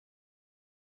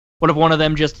What if one of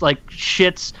them just like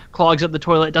shits, clogs up the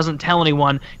toilet, doesn't tell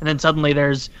anyone, and then suddenly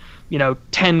there's,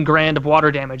 10 grand of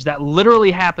water damage? That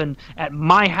literally happened at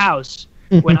my house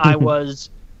when I was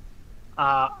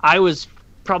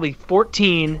probably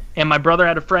 14, and my brother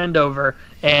had a friend over,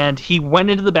 and he went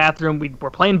into the bathroom. We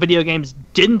were playing video games,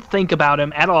 didn't think about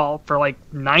him at all for like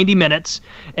 90 minutes,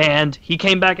 and he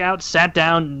came back out, sat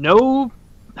down, no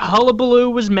hullabaloo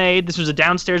was made. This was a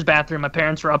downstairs bathroom. My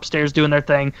parents were upstairs doing their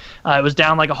thing. It was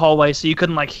down like a hallway, so you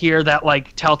couldn't like hear that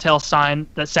like telltale sign,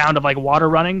 that sound of like water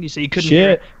running. So you couldn't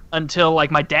hear it until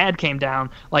like my dad came down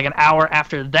like an hour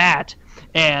after that,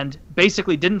 and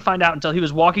basically didn't find out until he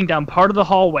was walking down part of the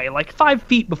hallway, like 5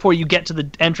 feet before you get to the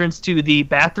entrance to the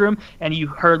bathroom, and you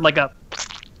heard like a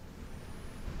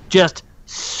just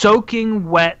soaking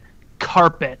wet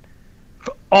carpet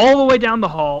all the way down the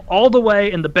hall, all the way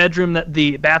in the bedroom that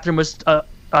the bathroom was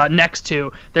next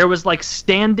to. There was like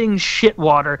standing shit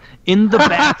water in the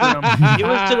bathroom. It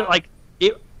was to the, like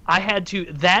it. I had to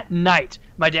that night.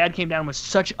 My dad came down with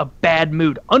such a bad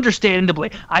mood.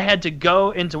 Understandably, I had to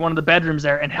go into one of the bedrooms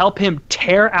there and help him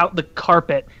tear out the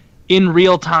carpet in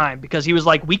real time, because he was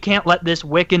like, we can't let this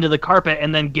wick into the carpet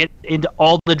and then get into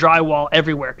all the drywall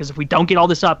everywhere, because if we don't get all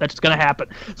this up, that's going to happen.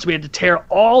 So we had to tear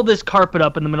all this carpet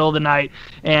up in the middle of the night,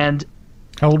 and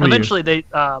eventually they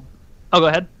go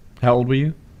ahead. How old were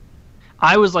you?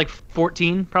 I was like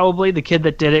 14 probably. The kid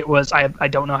that did it was, I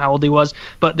don't know how old he was,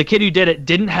 but the kid who did it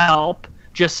didn't help,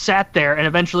 just sat there, and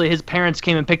eventually his parents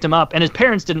came and picked him up, and his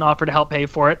parents didn't offer to help pay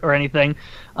for it or anything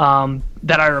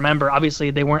that I remember.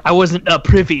 Obviously, I wasn't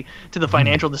privy to the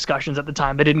financial discussions at the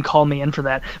time. They didn't call me in for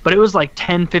that, but it was like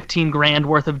 10, 15 grand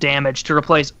worth of damage to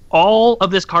replace all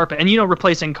of this carpet. And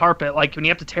replacing carpet, like when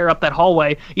you have to tear up that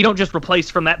hallway, you don't just replace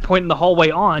from that point in the hallway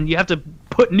on. You have to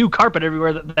put new carpet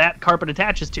everywhere that carpet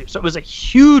attaches to. So it was a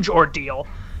huge ordeal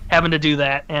having to do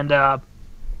that. And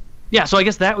yeah, so I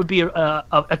guess that would be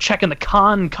a check in the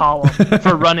con column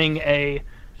for running a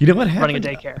what happened running a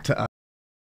daycare. To